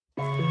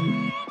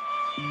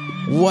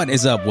What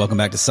is up? Welcome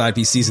back to Side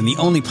Piece Season, the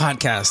only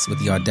podcast with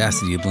the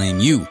audacity to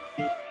blame you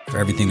for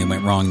everything that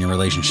went wrong in your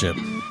relationship.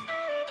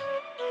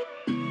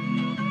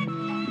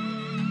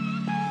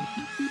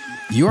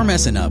 You're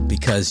messing up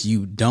because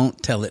you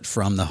don't tell it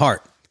from the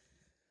heart.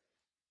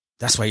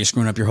 That's why you're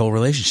screwing up your whole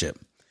relationship.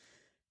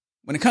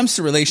 When it comes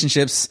to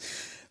relationships,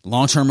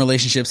 long-term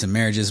relationships and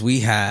marriages,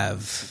 we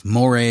have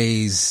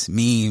mores,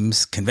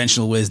 memes,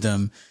 conventional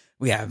wisdom.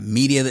 We have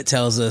media that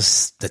tells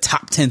us the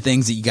top 10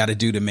 things that you got to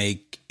do to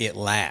make it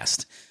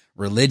last.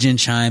 Religion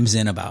chimes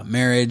in about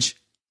marriage.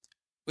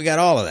 We got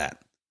all of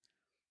that.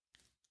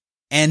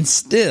 And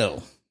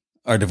still,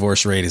 our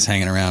divorce rate is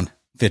hanging around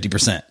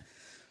 50%.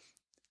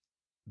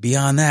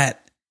 Beyond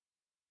that,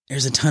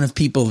 there's a ton of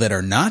people that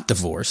are not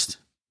divorced,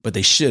 but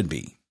they should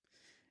be.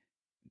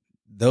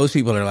 Those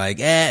people are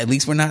like, at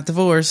least we're not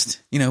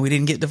divorced. We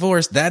didn't get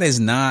divorced. That is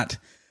not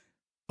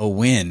a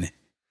win.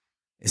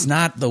 It's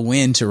not the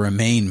win to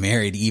remain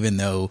married, even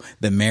though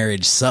the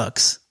marriage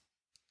sucks.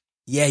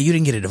 Yeah, you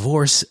didn't get a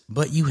divorce,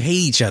 but you hate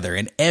each other.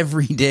 And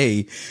every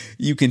day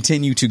you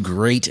continue to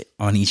grate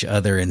on each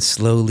other and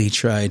slowly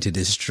try to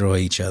destroy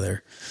each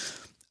other.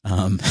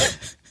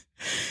 That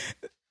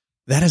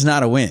is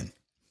not a win.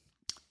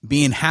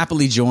 Being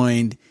happily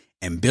joined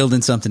and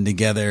building something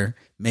together,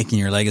 making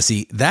your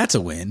legacy, that's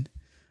a win.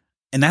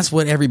 And that's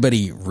what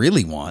everybody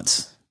really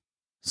wants.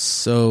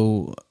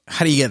 So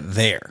how do you get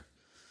there?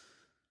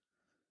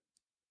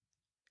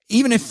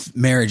 Even if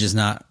marriage is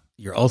not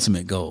your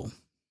ultimate goal,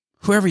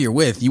 whoever you're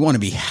with, you want to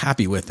be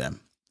happy with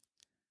them.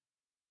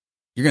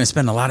 You're going to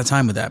spend a lot of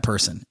time with that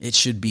person. It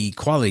should be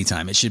quality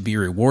time. It should be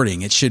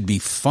rewarding. It should be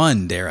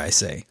fun, dare I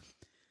say.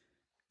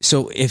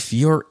 So if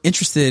you're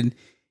interested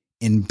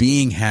in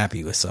being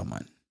happy with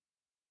someone,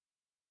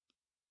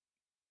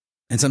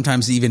 and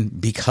sometimes even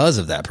because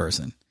of that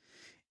person,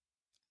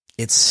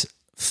 it's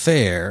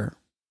fair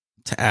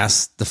to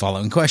ask the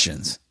following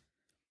questions.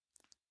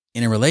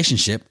 In a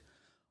relationship,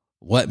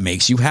 what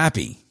makes you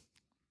happy?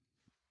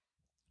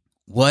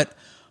 What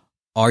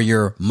are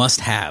your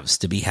must-haves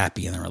to be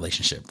happy in a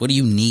relationship? What do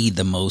you need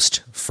the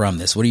most from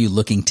this? What are you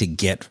looking to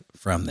get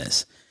from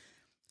this?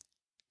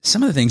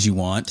 Some of the things you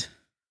want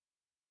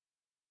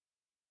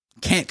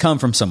can't come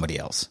from somebody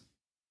else.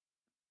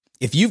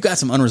 If you've got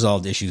some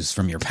unresolved issues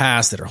from your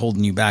past that are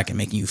holding you back and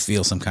making you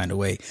feel some kind of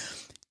way,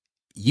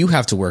 you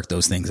have to work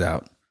those things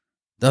out.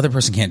 The other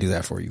person can't do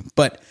that for you.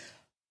 But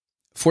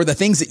for the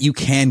things that you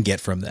can get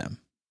from them,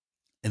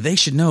 they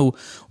should know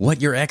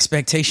what your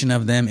expectation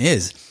of them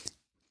is.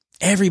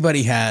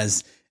 Everybody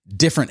has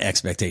different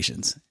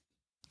expectations.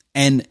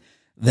 And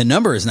the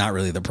number is not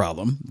really the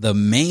problem. The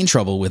main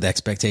trouble with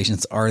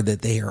expectations are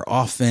that they are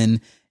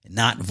often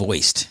not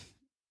voiced.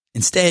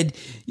 Instead,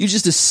 you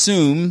just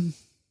assume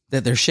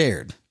that they're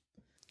shared.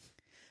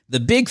 The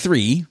big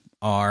three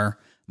are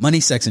money,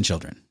 sex, and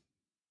children.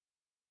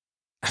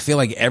 I feel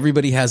like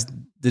everybody has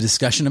the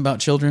discussion about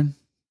children.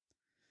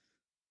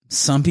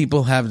 Some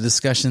people have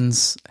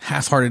discussions,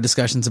 half-hearted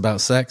discussions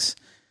about sex.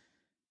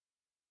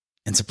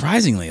 And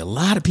surprisingly, a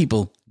lot of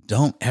people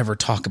don't ever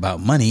talk about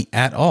money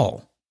at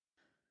all.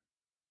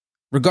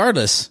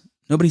 Regardless,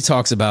 nobody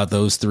talks about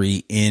those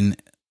three in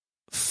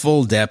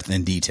full depth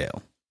and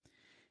detail.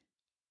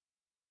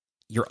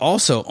 You're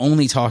also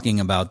only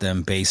talking about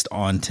them based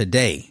on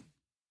today.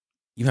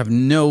 You have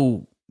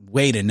no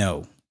way to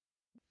know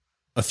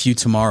a few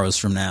tomorrows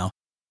from now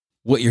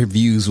what your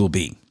views will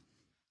be.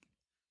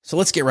 So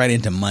let's get right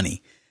into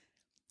money.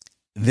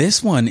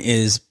 This one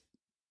is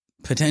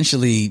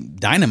potentially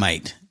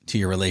dynamite to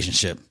your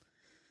relationship.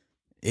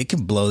 It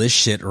can blow this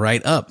shit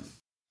right up.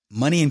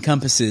 Money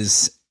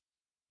encompasses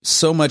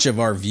so much of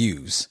our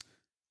views.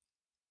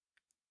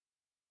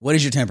 What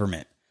is your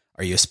temperament?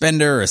 Are you a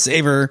spender or a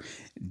saver?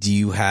 Do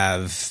you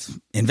have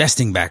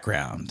investing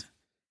background?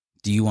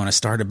 Do you want to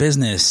start a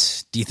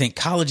business? Do you think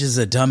college is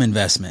a dumb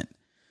investment?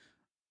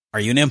 Are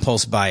you an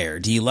impulse buyer?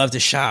 Do you love to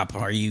shop?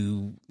 Are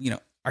you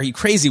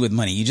crazy with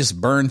money? You just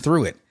burn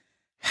through it.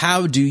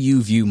 How do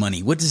you view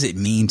money? What does it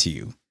mean to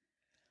you?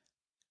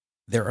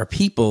 There are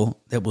people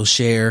that will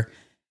share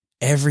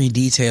every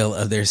detail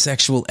of their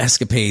sexual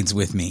escapades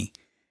with me,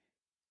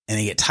 and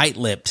they get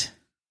tight-lipped,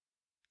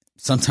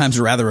 sometimes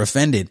rather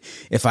offended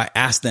if I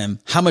ask them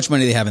how much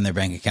money they have in their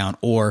bank account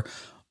or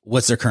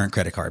what's their current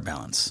credit card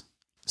balance.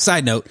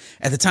 Side note,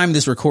 at the time of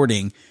this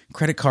recording,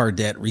 credit card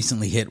debt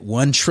recently hit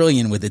 $1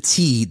 trillion with a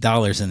T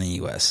dollars in the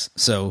US.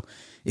 So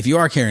if you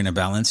are carrying a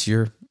balance,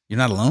 you're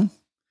not alone.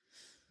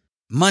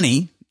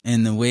 Money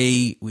and the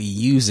way we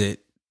use it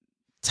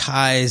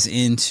ties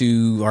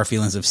into our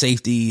feelings of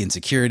safety and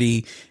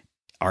security,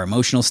 our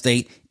emotional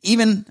state,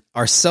 even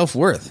our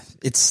self-worth.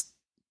 It's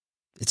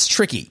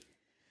tricky.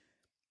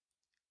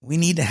 We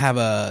need to have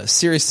a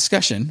serious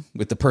discussion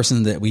with the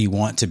person that we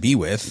want to be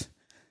with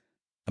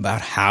about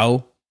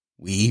how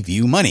we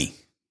view money,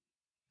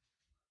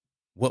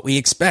 what we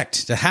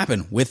expect to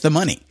happen with the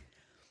money.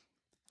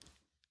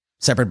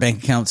 Separate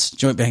bank accounts,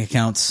 joint bank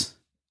accounts.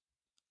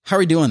 How are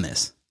we doing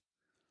this?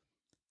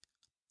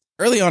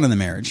 Early on in the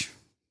marriage,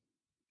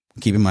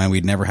 keep in mind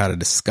we'd never had a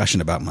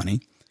discussion about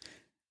money.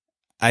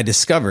 I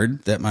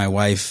discovered that my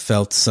wife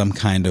felt some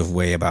kind of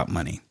way about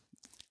money.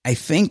 I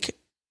think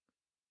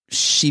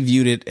she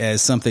viewed it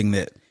as something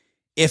that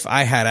if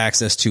I had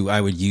access to, I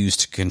would use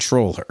to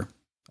control her.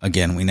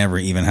 Again, we never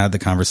even had the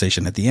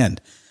conversation at the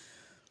end.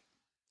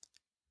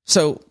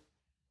 So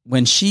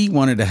when she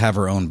wanted to have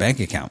her own bank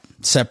account,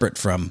 separate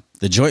from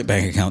the joint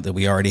bank account that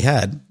we already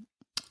had,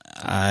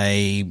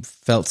 I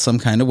felt some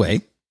kind of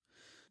way.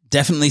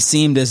 Definitely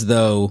seemed as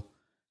though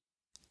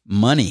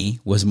money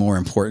was more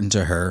important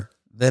to her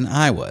than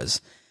I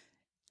was.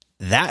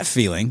 That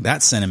feeling,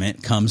 that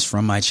sentiment comes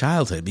from my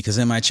childhood, because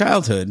in my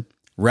childhood,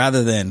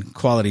 rather than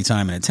quality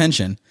time and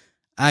attention,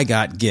 I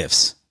got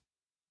gifts.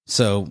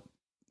 So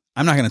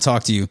I'm not going to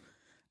talk to you.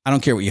 I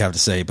don't care what you have to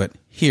say, but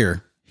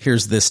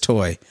here's this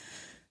toy.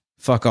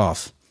 Fuck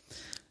off.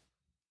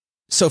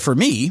 So for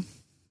me,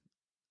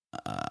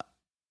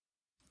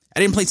 I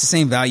didn't place the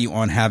same value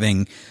on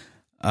having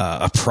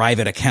a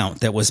private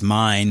account that was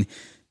mine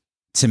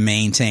to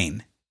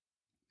maintain.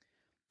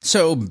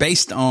 So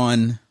based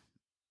on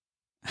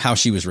how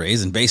she was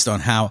raised and based on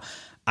how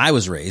I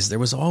was raised, there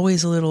was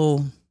always a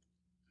little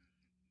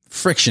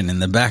friction in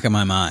the back of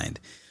my mind.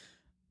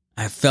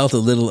 I felt a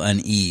little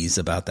unease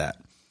about that.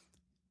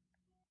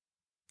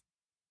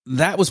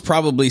 That was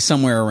probably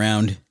somewhere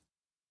around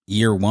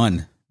year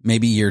 1,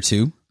 maybe year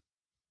 2.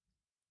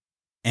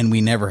 And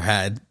we never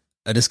had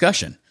a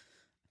discussion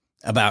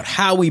about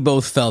how we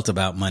both felt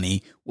about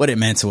money, what it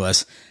meant to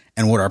us,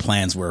 and what our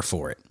plans were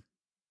for it.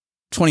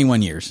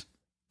 21 years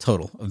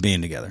total of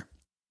being together.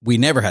 We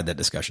never had that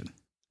discussion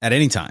at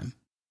any time.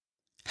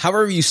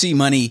 However you see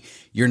money,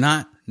 you're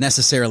not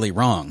necessarily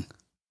wrong.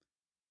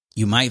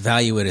 You might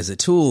value it as a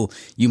tool.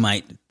 You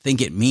might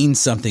think it means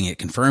something. It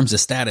confirms a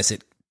status.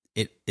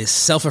 It is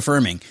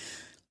self-affirming.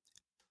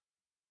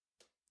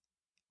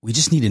 We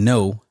just need to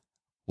know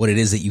what it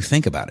is that you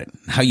think about it,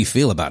 how you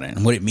feel about it,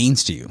 and what it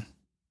means to you.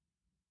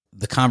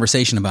 The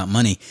conversation about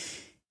money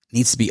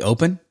needs to be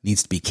open,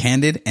 needs to be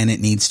candid, and it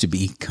needs to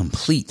be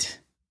complete.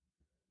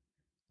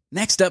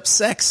 Next up,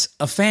 sex,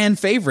 a fan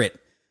favorite.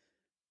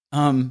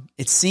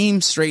 It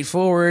seems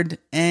straightforward,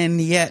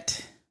 and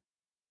yet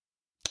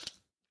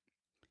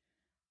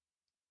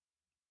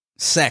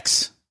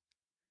sex.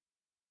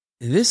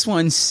 This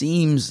one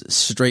seems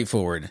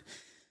straightforward,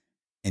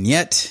 and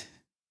yet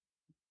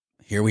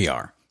here we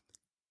are.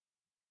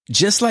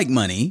 Just like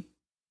money,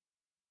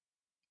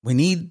 we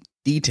need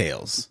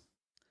details.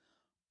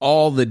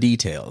 All the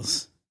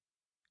details.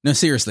 No,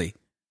 seriously,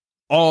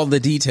 all the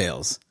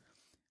details.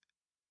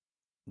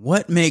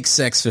 What makes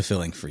sex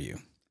fulfilling for you?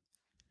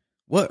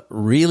 What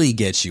really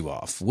gets you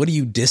off? What do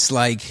you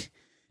dislike?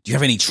 Do you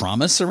have any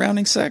trauma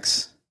surrounding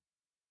sex?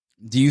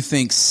 Do you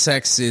think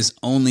sex is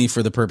only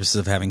for the purpose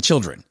of having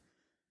children?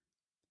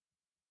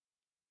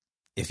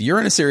 If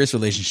you're in a serious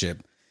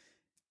relationship,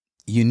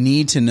 you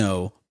need to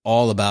know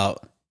all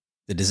about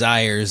the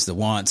desires, the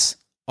wants,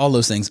 all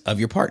those things of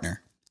your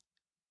partner.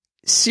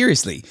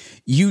 Seriously,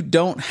 you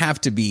don't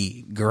have to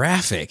be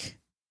graphic,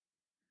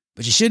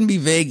 but you shouldn't be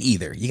vague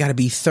either. You got to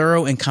be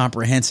thorough and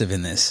comprehensive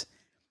in this.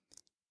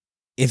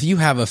 If you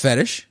have a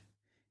fetish,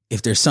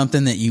 if there's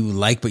something that you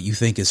like but you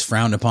think is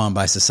frowned upon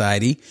by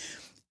society,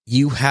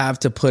 you have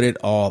to put it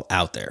all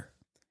out there.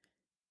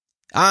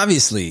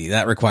 Obviously,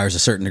 that requires a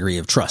certain degree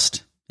of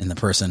trust in the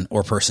person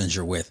or persons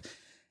you're with.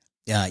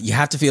 You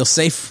have to feel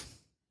safe.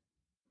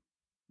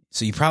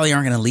 So you probably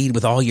aren't going to lead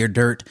with all your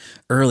dirt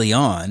early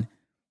on.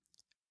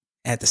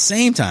 At the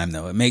same time,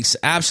 though, it makes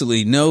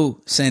absolutely no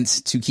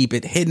sense to keep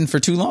it hidden for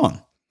too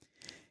long.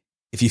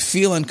 If you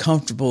feel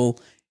uncomfortable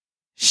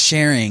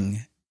sharing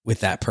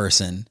with that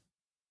person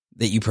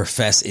that you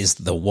profess is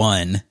the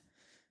one,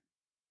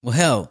 well,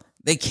 hell,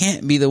 they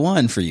can't be the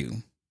one for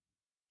you.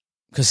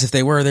 Because if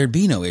they were, there'd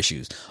be no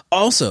issues.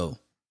 Also,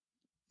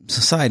 a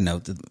side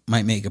note that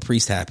might make a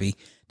priest happy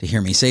to hear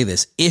me say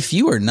this. If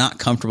you are not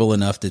comfortable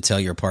enough to tell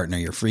your partner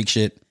your freak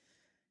shit,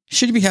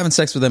 should you be having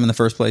sex with them in the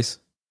first place?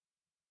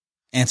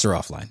 Answer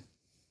offline.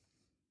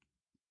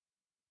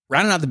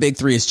 Rounding out the big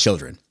 3 is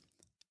children.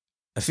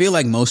 I feel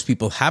like most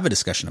people have a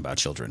discussion about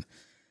children.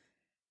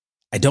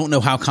 I don't know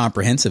how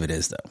comprehensive it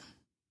is, though.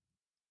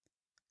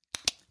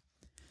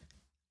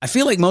 I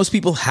feel like most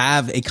people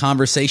have a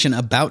conversation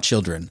about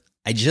children.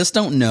 I just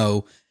don't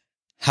know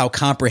how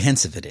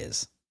comprehensive it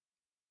is.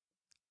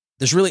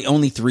 There's really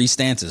only 3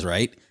 stances,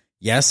 right?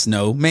 Yes,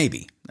 no,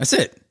 maybe. That's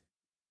it.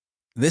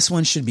 This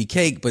one should be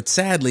cake, but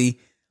sadly,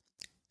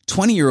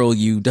 20-year-old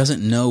you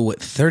doesn't know what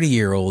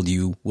 30-year-old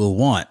you will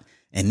want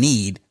and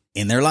need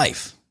in their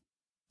life.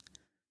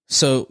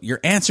 So your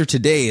answer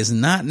today is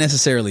not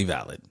necessarily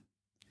valid.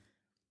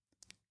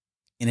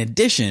 In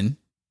addition,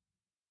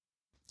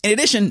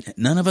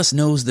 none of us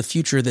knows the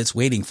future that's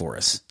waiting for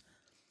us.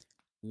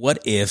 What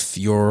if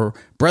your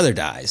brother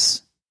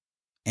dies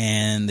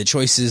and the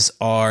choices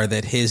are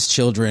that his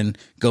children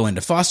go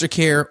into foster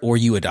care or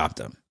you adopt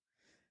them?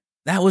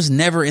 That was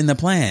never in the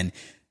plan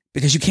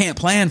because you can't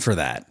plan for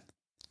that.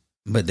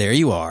 But there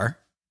you are.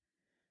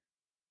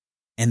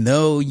 And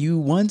though you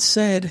once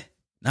said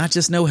not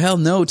just no hell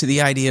no to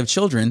the idea of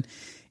children,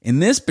 in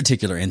this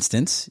particular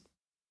instance,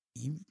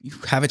 you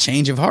have a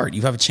change of heart.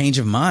 You have a change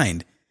of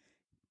mind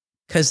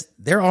because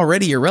they're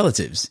already your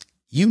relatives.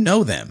 You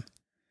know them.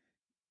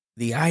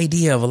 The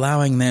idea of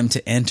allowing them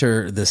to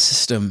enter the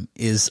system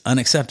is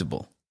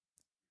unacceptable.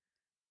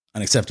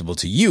 Unacceptable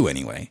to you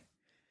anyway.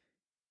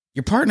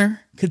 Your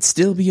partner could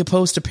still be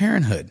opposed to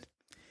parenthood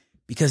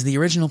because the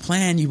original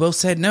plan, you both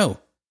said no.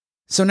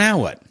 So now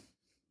what?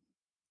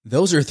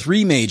 Those are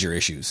 3 major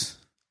issues,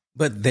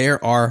 but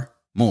there are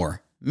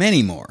more,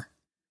 many more.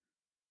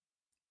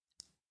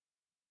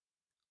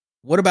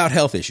 What about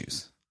health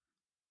issues?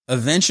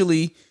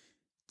 Eventually,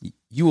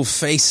 you will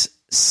face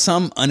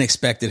some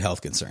unexpected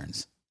health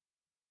concerns.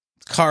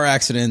 Car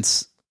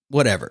accidents,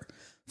 whatever.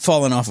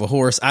 Falling off a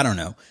horse, I don't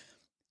know.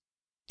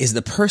 Is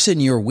the person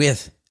you're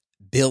with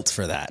built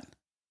for that?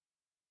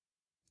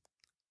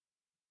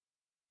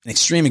 An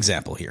extreme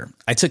example here.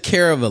 I took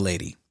care of a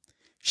lady.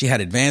 She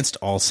had advanced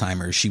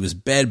Alzheimer's. She was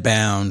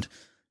bedbound,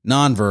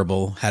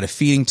 nonverbal, had a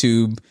feeding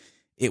tube.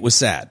 It was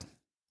sad.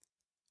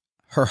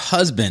 Her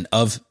husband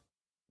of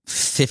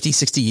 50,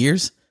 60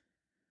 years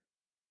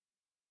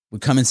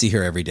would come and see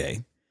her every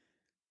day.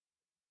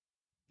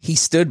 He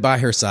stood by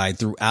her side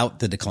throughout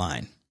the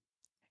decline.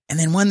 And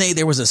then one day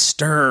there was a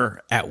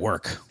stir at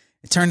work.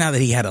 It turned out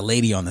that he had a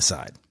lady on the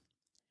side.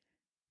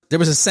 There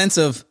was a sense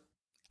of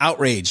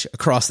outrage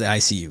across the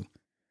ICU.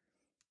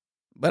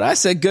 But I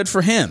said, good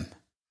for him.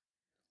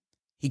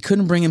 He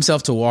couldn't bring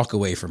himself to walk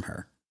away from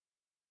her.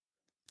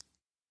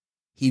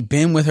 He'd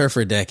been with her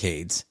for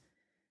decades.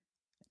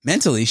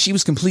 Mentally, she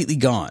was completely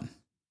gone.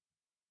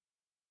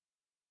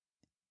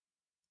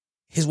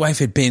 His wife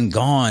had been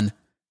gone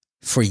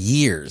for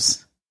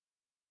years,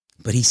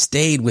 but he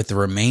stayed with the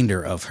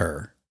remainder of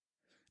her.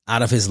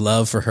 Out of his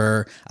love for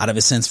her, out of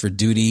his sense for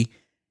duty.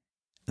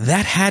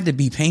 That had to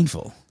be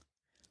painful.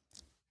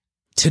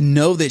 To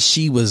know that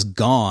she was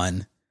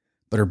gone,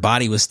 but her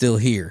body was still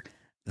here,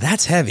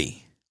 that's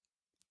heavy.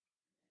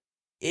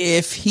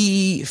 If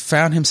he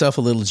found himself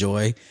a little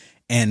joy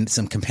and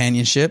some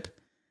companionship,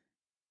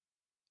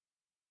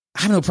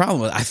 I have no problem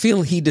with it. I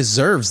feel he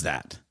deserves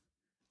that.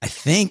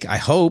 I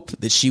hope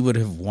that she would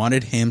have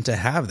wanted him to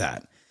have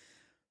that.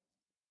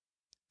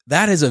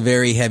 That is a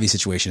very heavy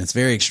situation. It's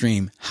very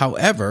extreme.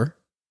 However,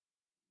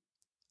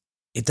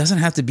 it doesn't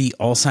have to be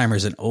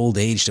Alzheimer's and old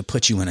age to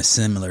put you in a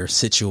similar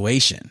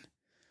situation.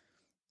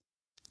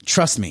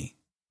 Trust me.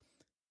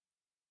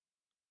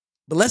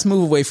 But let's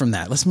move away from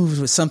that. Let's move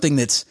with something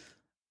that's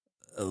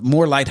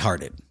more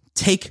lighthearted.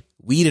 Take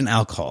weed and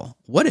alcohol.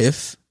 What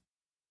if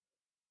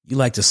you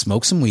like to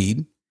smoke some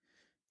weed,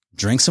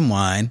 drink some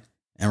wine,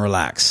 and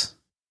relax?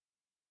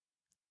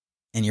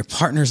 And your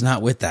partner's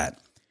not with that.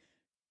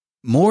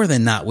 More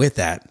than not with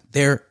that,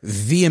 they're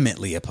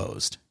vehemently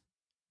opposed.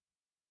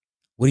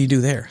 What do you do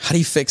there? How do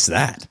you fix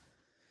that?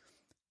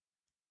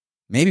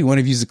 Maybe one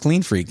of you's a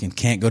clean freak and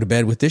can't go to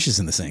bed with dishes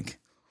in the sink.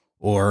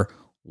 Or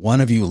one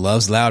of you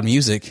loves loud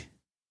music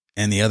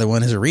and the other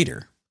one is a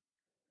reader.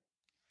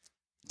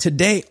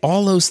 Today,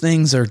 all those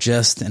things are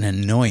just an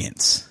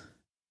annoyance.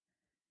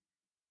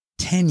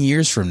 10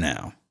 years from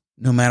now,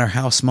 no matter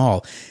how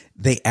small,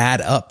 they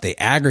add up, they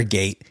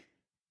aggregate,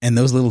 and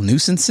those little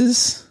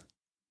nuisances,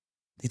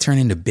 they turn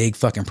into big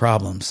fucking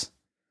problems.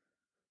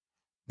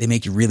 They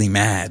make you really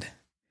mad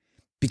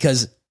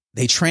because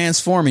they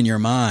transform in your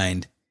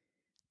mind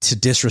to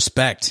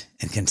disrespect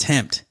and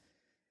contempt.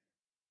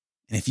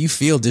 And if you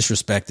feel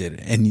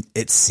disrespected and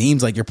it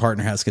seems like your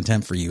partner has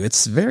contempt for you,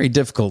 it's very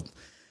difficult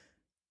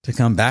to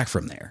come back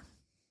from there.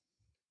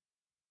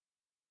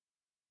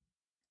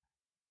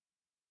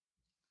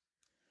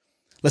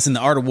 Listen, The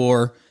Art of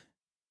War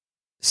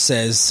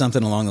says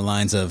something along the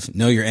lines of,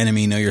 know your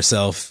enemy, know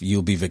yourself,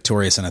 you'll be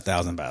victorious in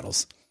 1,000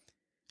 battles.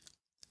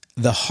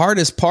 The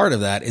hardest part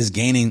of that is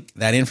gaining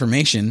that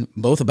information,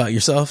 both about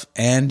yourself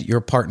and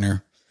your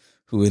partner,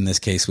 who in this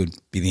case would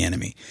be the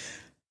enemy.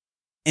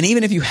 And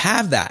even if you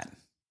have that,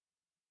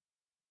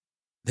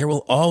 there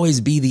will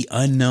always be the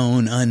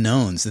unknown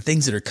unknowns, the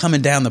things that are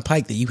coming down the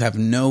pike that you have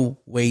no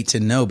way to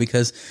know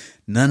because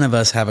none of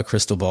us have a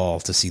crystal ball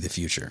to see the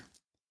future.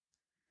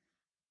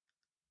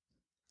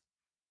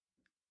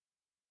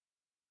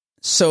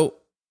 So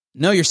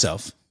know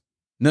yourself,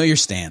 know your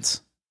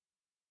stance,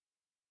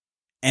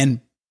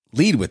 and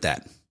lead with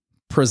that.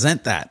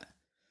 Present that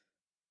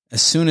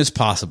as soon as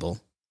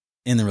possible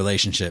in the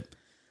relationship.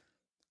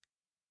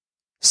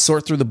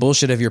 Sort through the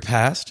bullshit of your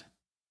past.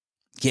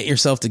 Get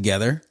yourself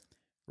together.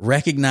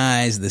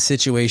 Recognize the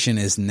situation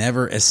is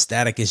never as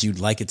static as you'd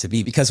like it to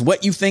be because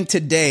what you think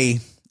today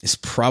is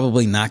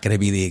probably not going to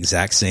be the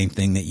exact same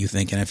thing that you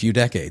think in a few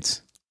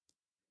decades.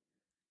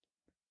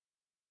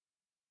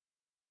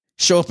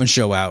 Show up and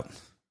show out.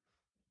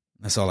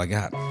 That's all I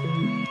got.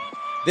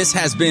 This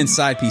has been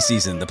Side Piece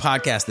Season, the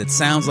podcast that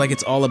sounds like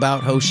it's all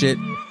about ho shit,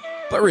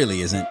 but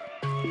really isn't.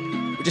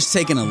 We're just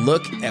taking a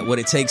look at what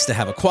it takes to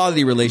have a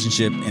quality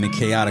relationship in a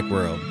chaotic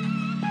world.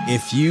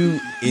 If you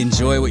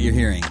enjoy what you're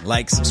hearing,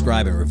 like,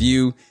 subscribe, and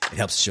review. It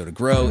helps the show to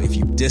grow. If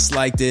you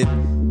disliked it,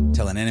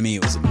 tell an enemy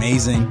it was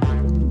amazing.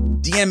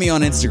 DM me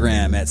on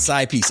Instagram at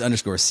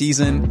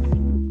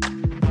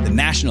sidepiece_season. The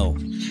national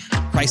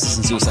Crisis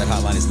and Suicide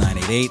Hotline is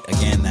 988.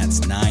 Again,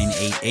 that's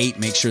 988.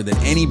 Make sure that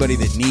anybody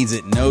that needs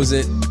it knows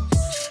it.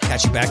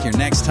 Catch you back here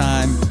next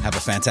time. Have a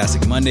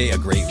fantastic Monday, a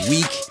great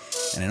week,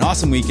 and an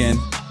awesome weekend.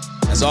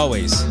 As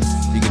always,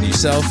 be good to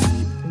yourself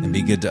and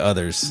be good to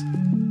others.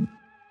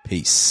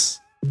 Peace.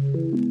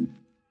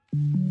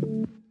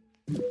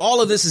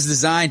 All of this is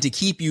designed to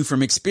keep you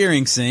from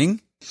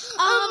experiencing